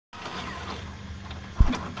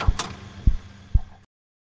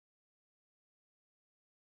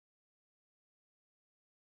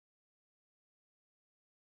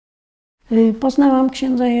Poznałam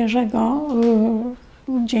księdza Jerzego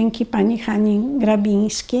dzięki pani Hani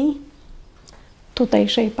Grabińskiej,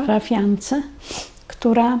 tutejszej parafiance,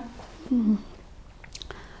 która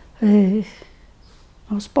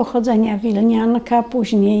z pochodzenia wilnianka,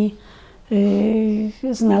 później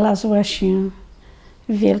znalazła się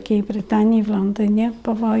w Wielkiej Brytanii, w Londynie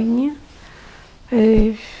po wojnie.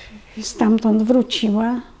 Stamtąd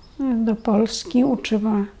wróciła do Polski,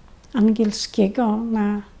 uczyła angielskiego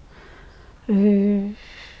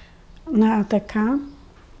na ATK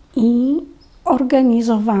i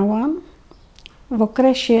organizowała w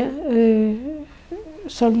okresie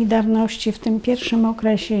Solidarności, w tym pierwszym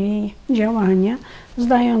okresie jej działania,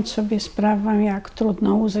 zdając sobie sprawę, jak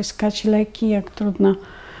trudno uzyskać leki, jak trudno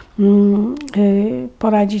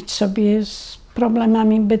poradzić sobie z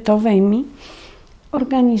problemami bytowymi,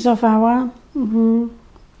 organizowała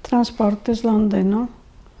transporty z Londynu,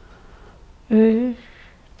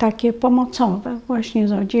 takie pomocowe, właśnie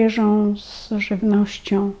z odzieżą, z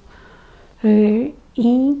żywnością.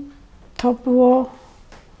 I to było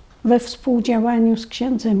we współdziałaniu z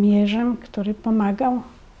księdzem Jerzym, który pomagał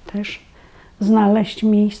też znaleźć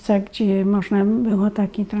miejsca, gdzie można było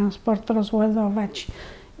taki transport rozładować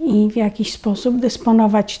i w jakiś sposób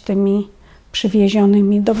dysponować tymi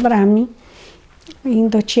przywiezionymi dobrami i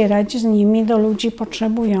docierać z nimi do ludzi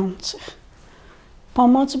potrzebujących.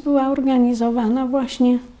 Pomoc była organizowana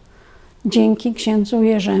właśnie dzięki księdzu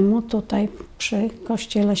Jerzemu tutaj przy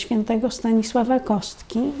kościele świętego Stanisława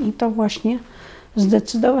Kostki i to właśnie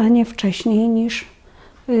zdecydowanie wcześniej niż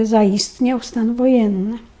zaistniał stan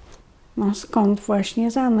wojenny. No skąd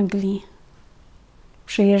właśnie z Anglii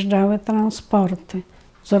przyjeżdżały transporty,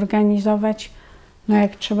 zorganizować, no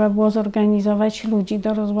jak trzeba było zorganizować ludzi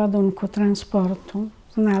do rozładunku transportu,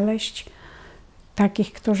 znaleźć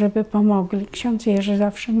takich, którzy by pomogli. Ksiądz Jerzy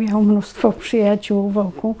zawsze miał mnóstwo przyjaciół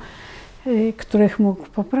wokół, których mógł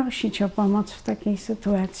poprosić o pomoc w takiej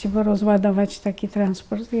sytuacji, bo rozładować taki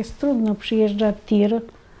transport jest trudno. Przyjeżdża tir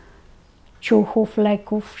ciuchów,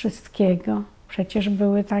 leków, wszystkiego. Przecież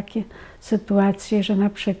były takie sytuacje, że na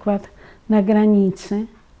przykład na granicy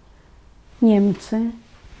Niemcy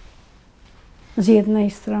z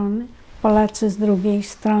jednej strony, Polacy z drugiej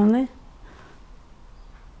strony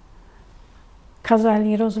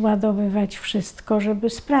kazali rozładowywać wszystko, żeby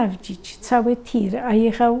sprawdzić cały tir, a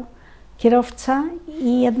jechał kierowca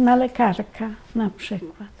i jedna lekarka na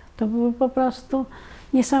przykład. To były po prostu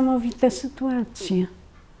niesamowite sytuacje.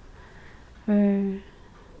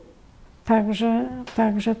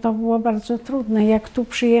 Także to było bardzo trudne. Jak tu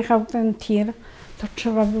przyjechał ten tir, to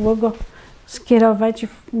trzeba było go skierować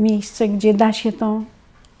w miejsce, gdzie da się to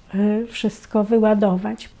wszystko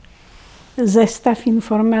wyładować. Zestaw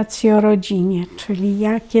informacji o rodzinie, czyli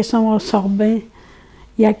jakie są osoby,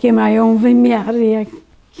 jakie mają wymiary,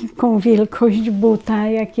 jaką wielkość buta,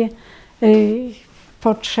 jakie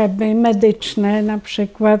potrzeby medyczne, na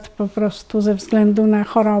przykład po prostu ze względu na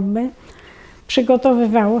choroby.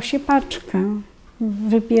 Przygotowywało się paczkę,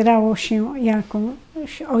 wybierało się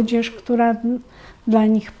jakąś odzież, która dla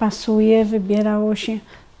nich pasuje, wybierało się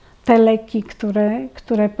te leki,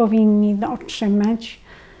 które powinni otrzymać,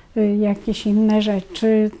 jakieś inne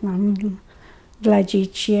rzeczy, tam dla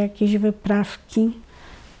dzieci jakieś wyprawki.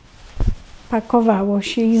 Pakowało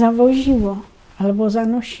się i zawoziło albo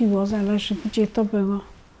zanosiło, zależy gdzie to było.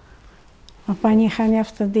 A pani Hania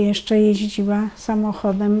wtedy jeszcze jeździła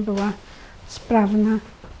samochodem, była sprawna,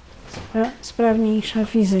 sprawniejsza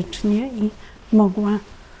fizycznie i mogła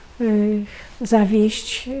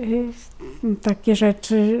zawieźć takie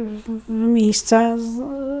rzeczy w miejsca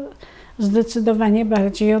zdecydowanie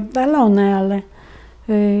bardziej oddalone, ale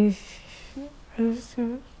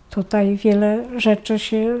tutaj wiele rzeczy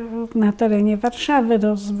się na terenie Warszawy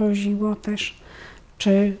rozwoziło też,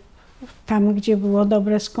 czy tam, gdzie było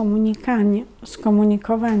dobre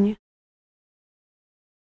skomunikowanie.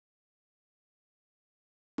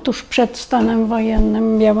 Tuż przed stanem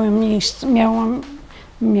wojennym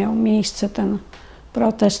miał miejsce ten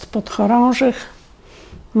protest podchorążych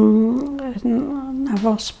na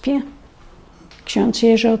Wospie. Ksiądz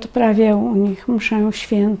Jerzy odprawiał u nich mszę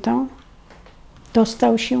świętą.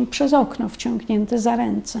 Dostał się przez okno wciągnięty za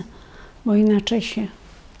ręce, bo inaczej się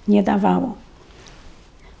nie dawało.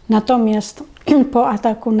 Natomiast po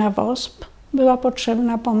ataku na Wosp była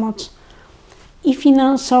potrzebna pomoc i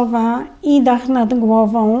finansowa, i dach nad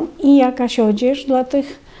głową, i jakaś odzież dla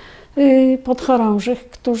tych podchorążych,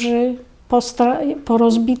 którzy po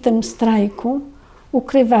rozbitym strajku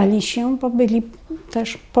ukrywali się, bo byli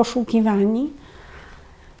też poszukiwani,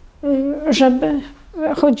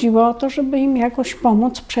 chodziło o to, żeby im jakoś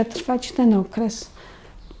pomóc przetrwać ten okres.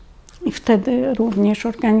 I wtedy również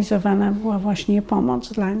organizowana była właśnie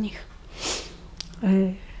pomoc dla nich,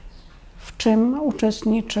 w czym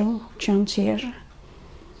uczestniczył ksiądz Jerzy.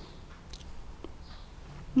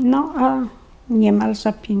 No a niemal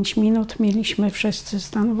za 5 minut mieliśmy wszyscy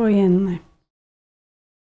stan wojenny.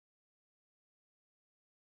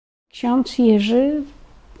 Ksiądz Jerzy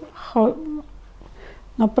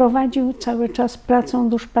prowadził cały czas pracę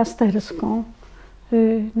duszpasterską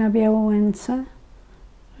na Białołęce,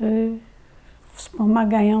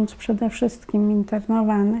 wspomagając przede wszystkim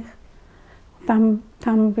internowanych.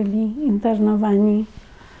 Tam byli internowani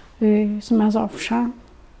z Mazowsza.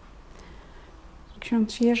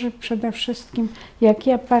 Ksiądz Jerzy przede wszystkim, jak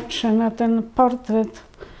ja patrzę na ten portret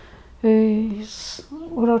z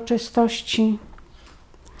uroczystości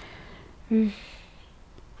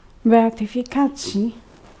beatyfikacji,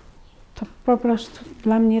 to po prostu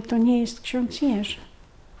dla mnie to nie jest ksiądz Jerzy.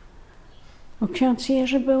 Bo ksiądz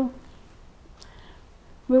Jerzy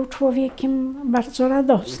był człowiekiem bardzo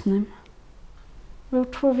radosnym. Był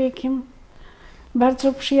człowiekiem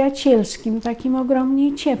bardzo przyjacielskim, takim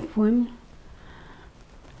ogromnie ciepłym.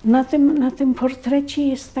 Na tym portrecie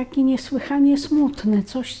jest taki niesłychanie smutny,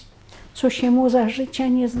 coś, co się mu za życia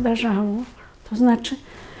nie zdarzało. To znaczy,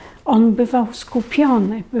 on bywał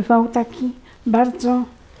skupiony, bywał taki bardzo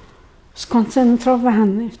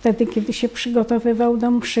skoncentrowany wtedy, kiedy się przygotowywał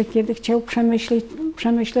do mszy, kiedy chciał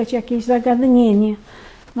przemyśleć jakieś zagadnienie.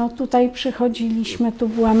 No tutaj przychodziliśmy, tu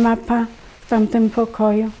była mapa w tamtym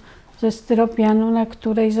pokoju ze styropianu, na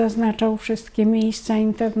której zaznaczał wszystkie miejsca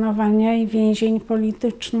internowania i więzień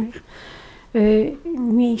politycznych.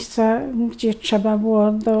 Miejsca, gdzie trzeba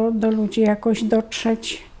było do ludzi jakoś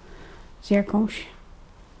dotrzeć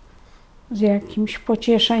z jakimś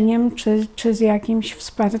pocieszeniem, czy z jakimś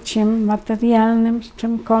wsparciem materialnym, z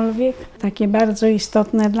czymkolwiek. Takie bardzo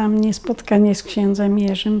istotne dla mnie spotkanie z księdzem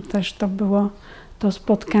Jerzym też to było to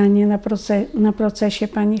spotkanie na procesie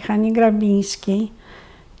pani Hani Grabińskiej,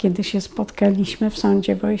 kiedy się spotkaliśmy w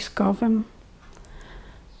sądzie wojskowym.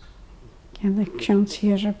 Kiedy ksiądz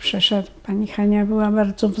Jerzy przyszedł, pani Hania była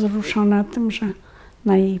bardzo wzruszona tym, że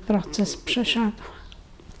na jej proces przyszedł.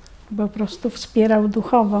 Po prostu wspierał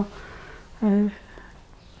duchowo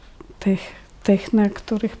tych, na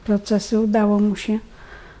których procesy udało mu się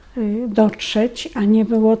dotrzeć, a nie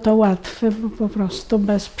było to łatwe, bo po prostu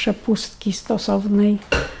bez przepustki stosownej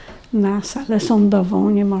na salę sądową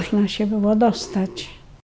nie można się było dostać.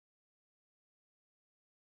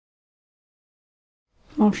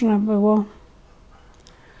 Można było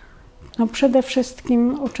przede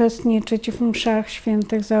wszystkim uczestniczyć w mszach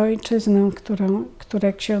świętych za ojczyznę,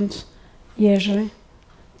 które ksiądz Jerzy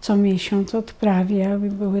co miesiąc odprawia.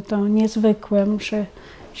 Były to niezwykłe msze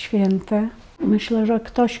święte. Myślę, że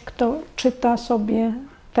ktoś, kto czyta sobie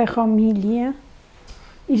te homilie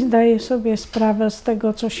i zdaje sobie sprawę z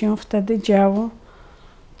tego, co się wtedy działo,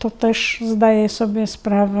 to też zdaje sobie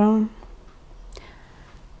sprawę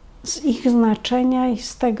z ich znaczenia i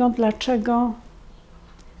z tego, dlaczego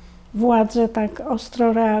władze tak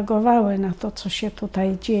ostro reagowały na to, co się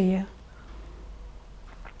tutaj dzieje.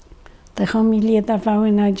 Te homilie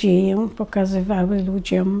dawały nadzieję, pokazywały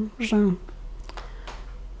ludziom, że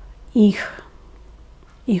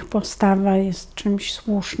ich postawa jest czymś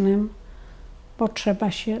słusznym, bo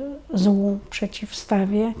trzeba się złu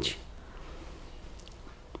przeciwstawiać.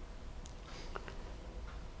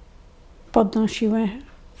 Podnosiły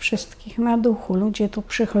wszystkich na duchu. Ludzie tu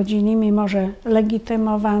przychodzili, mimo że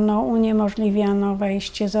legitymowano, uniemożliwiano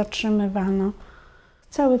wejście, zatrzymywano.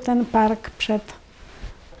 Cały ten park przed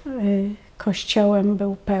kościołem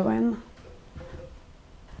był pełen.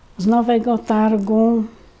 Z Nowego Targu,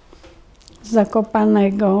 z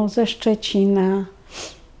Zakopanego, ze Szczecina,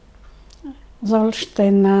 z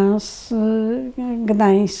Olsztyna, z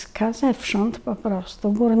Gdańska, zewsząd po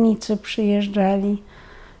prostu. Górnicy przyjeżdżali,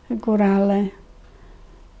 górale.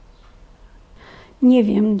 Nie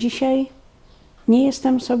wiem, dzisiaj nie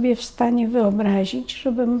jestem sobie w stanie wyobrazić,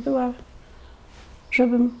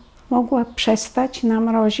 żebym mogła przestać na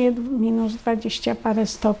mrozie minus 20 parę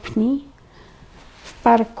stopni w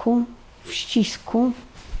parku, w ścisku,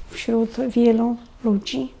 wśród wielu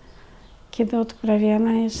ludzi, kiedy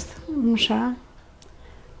odprawiana jest msza.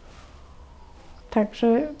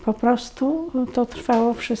 Także po prostu to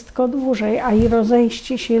trwało wszystko dłużej, a i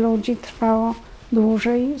rozejście się ludzi trwało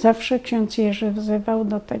dłużej. Zawsze ksiądz Jerzy wzywał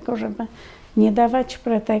do tego, żeby nie dawać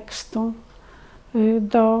pretekstu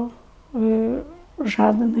do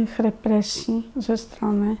żadnych represji ze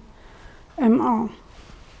strony MO.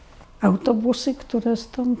 Autobusy, które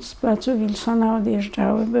stąd z placu Wilsona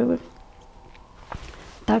odjeżdżały, były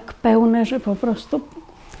tak pełne, że po prostu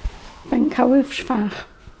pękały w szwach.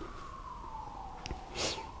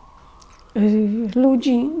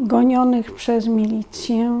 ludzi gonionych przez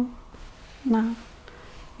milicję na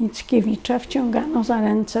Mickiewicza wciągano za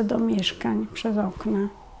ręce do mieszkań przez okna,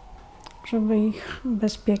 żeby ich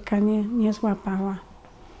bezpieka nie złapała.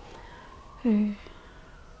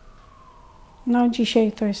 No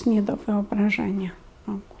dzisiaj to jest nie do wyobrażenia w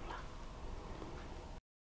ogóle.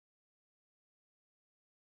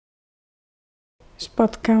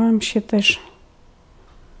 Spotkałam się też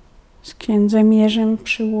z księdzem Jerzym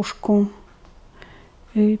przy łóżku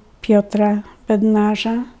Piotra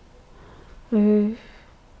Bednarza.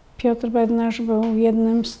 Piotr Bednarz był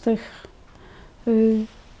jednym z tych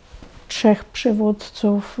 3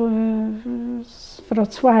 przywódców z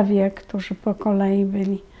Wrocławia, którzy po kolei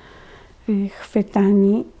byli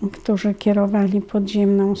chwytani, którzy kierowali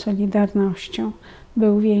podziemną Solidarnością.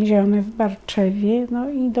 Był więziony w Barczewie, no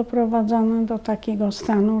i doprowadzony do takiego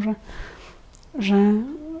stanu, że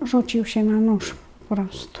rzucił się na nóż po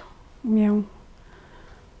prostu.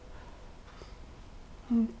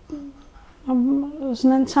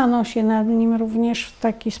 Znęcano się nad nim również w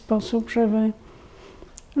taki sposób,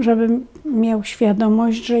 żeby miał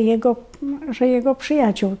świadomość, że jego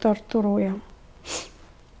przyjaciół torturują.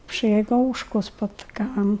 Przy jego łóżku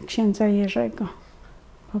spotkałam księdza Jerzego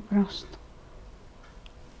po prostu.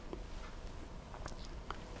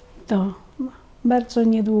 To bardzo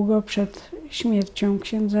niedługo przed śmiercią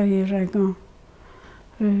księdza Jerzego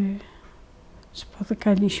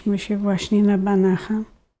spotkaliśmy się właśnie na Banacha.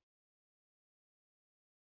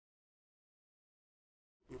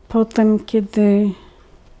 Potem, kiedy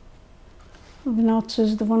w nocy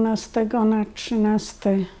z 12 na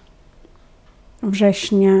 13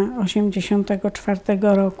 września 1984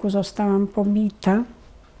 roku zostałam pobita,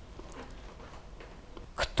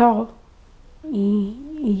 kto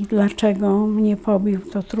i dlaczego mnie pobił,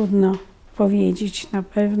 to trudno powiedzieć na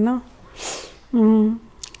pewno.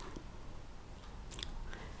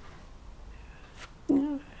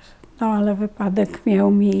 No ale wypadek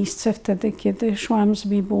miał miejsce wtedy, kiedy szłam z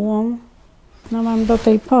bibułą. No mam do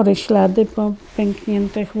tej pory ślady po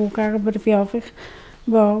pękniętych łukach brwiowych,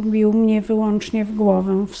 bo bił mnie wyłącznie w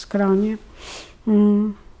głowę, w skronie.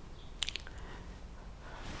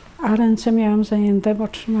 A ręce miałam zajęte, bo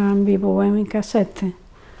trzymałam bibułę i kasety.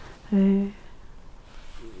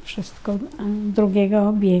 Wszystko drugiego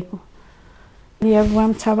obiegu. Ja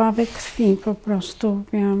byłam cała we krwi po prostu.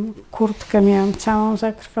 Kurtkę miałam całą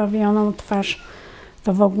zakrwawioną, twarz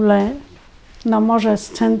to w ogóle, no może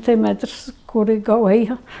z centymetr skóry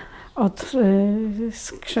gołej od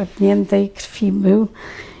skrzepniętej krwi był.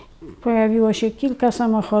 Pojawiło się kilka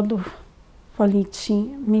samochodów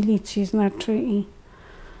policji, milicji znaczy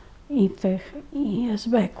i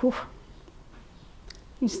SB-ków.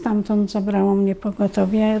 I stamtąd zabrało mnie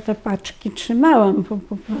pogotowie. Ja te paczki trzymałam, bo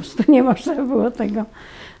po prostu nie można było tego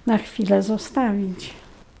na chwilę zostawić.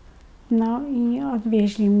 No i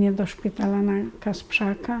odwieźli mnie do szpitala na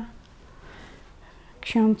Kasprzaka.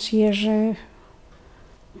 Ksiądz Jerzy,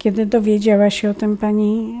 kiedy dowiedziała się o tym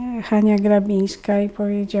pani Hania Grabińska i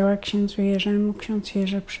powiedziała księdzu Jerzemu, ksiądz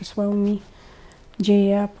Jerzy przysłał mi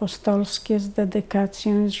dzieje apostolskie z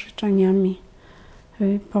dedykacją i z życzeniami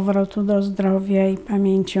powrotu do zdrowia i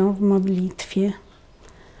pamięcią w modlitwie.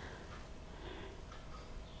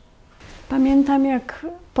 Pamiętam, jak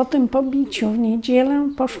po tym pobiciu w niedzielę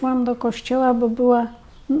poszłam do kościoła,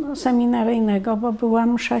 seminaryjnego, bo była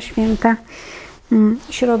msza święta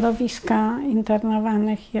środowiska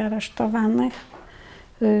internowanych i aresztowanych.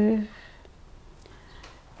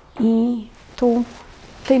 I tu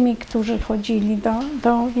tymi, którzy chodzili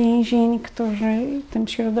do więzień, którzy tym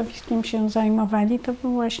środowiskiem się zajmowali, to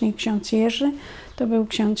był właśnie ksiądz Jerzy, to był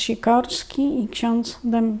ksiądz Sikorski i ksiądz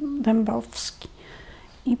Dębowski.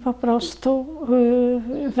 I po prostu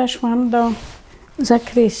weszłam do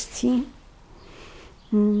zakrystii.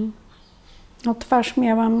 No twarz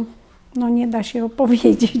miałam, no nie da się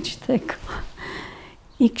opowiedzieć tego.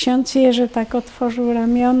 I ksiądz Jerzy tak otworzył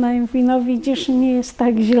ramiona i mówi, no widzisz, nie jest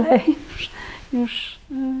tak źle, już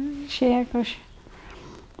się jakoś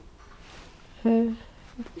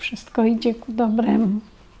wszystko idzie ku dobremu.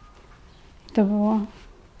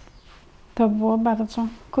 To było bardzo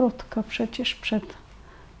krótko przecież przed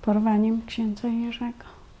porwaniem księdza Jerzego.